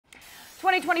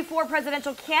2024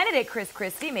 presidential candidate Chris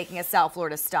Christie making a South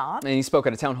Florida stop. And he spoke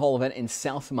at a town hall event in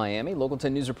South Miami. Local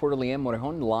 10 News reporter Leanne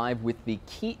Morejon live with the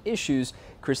key issues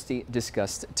Christie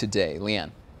discussed today.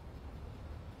 Leanne.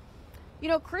 You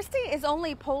know, Christie is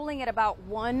only polling at about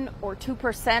 1 or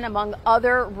 2% among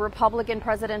other Republican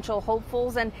presidential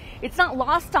hopefuls, and it's not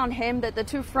lost on him that the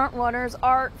two frontrunners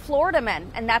are Florida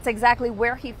men, and that's exactly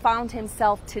where he found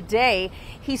himself today.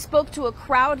 He spoke to a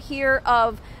crowd here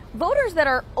of voters that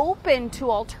are open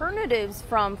to alternatives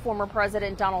from former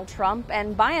President Donald Trump,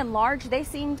 and by and large, they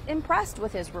seemed impressed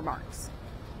with his remarks.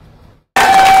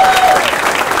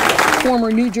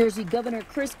 Former New Jersey Governor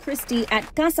Chris Christie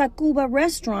at Casa Cuba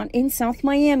restaurant in South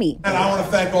Miami. And I want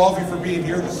to thank all of you for being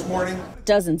here this morning.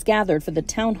 Dozens gathered for the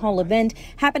town hall event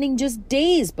happening just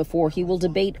days before he will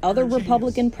debate other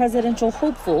Republican presidential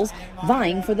hopefuls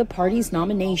vying for the party's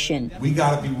nomination. We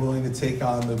got to be willing to take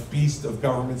on the beast of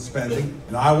government spending.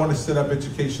 And I want to set up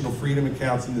educational freedom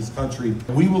accounts in this country.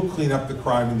 We will clean up the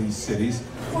crime in these cities.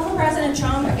 Former President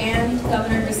Trump and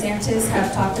Governor DeSantis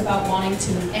have talked about wanting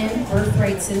to end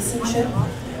birthright citizenship.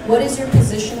 What is your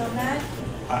position on that?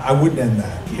 I wouldn't end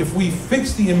that. If we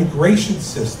fix the immigration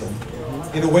system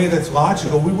in a way that's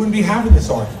logical, we wouldn't be having this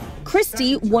argument.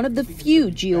 Christie, one of the few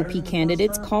GOP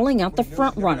candidates calling out the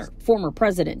frontrunner, former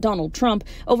President Donald Trump,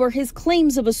 over his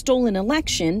claims of a stolen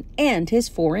election and his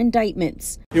 4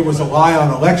 indictments. It was a lie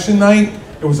on election night,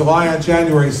 it was a lie on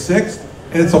January 6th,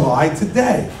 and it's a lie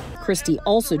today. Christie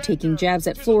also taking jabs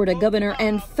at Florida governor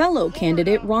and fellow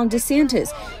candidate Ron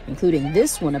DeSantis, including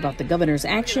this one about the governor's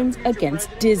actions against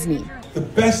Disney. The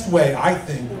best way, I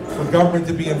think, for government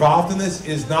to be involved in this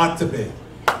is not to be.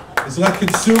 Is let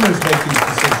consumers make these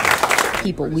decisions.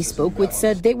 People we spoke with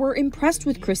said they were impressed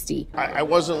with Christie. I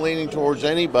wasn't leaning towards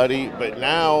anybody, but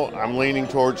now I'm leaning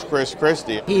towards Chris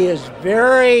Christie. He is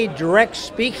very direct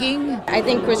speaking. I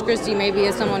think Chris Christie maybe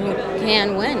is someone who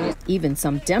can win. Even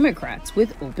some Democrats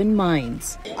with open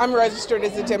minds. I'm registered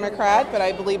as a Democrat, but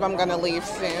I believe I'm going to leave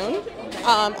soon.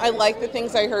 I like the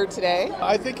things I heard today.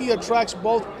 I think he attracts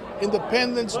both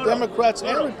independents, Democrats,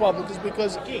 and Republicans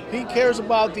because he cares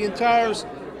about the entire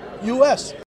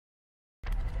U.S.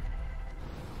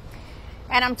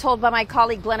 And I'm told by my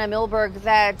colleague Glenna Milberg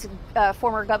that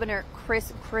former Governor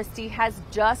Chris Christie has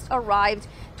just arrived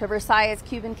to Versailles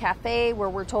Cuban Cafe, where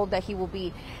we're told that he will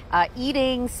be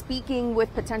eating, speaking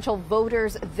with potential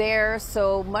voters there.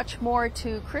 So much more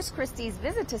to Chris Christie's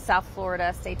visit to South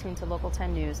Florida. Stay tuned to Local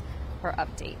 10 News for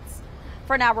updates.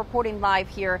 For now, reporting live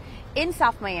here in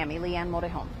South Miami, Leanne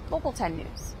Morejon, Local 10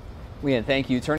 News. Leanne, thank you.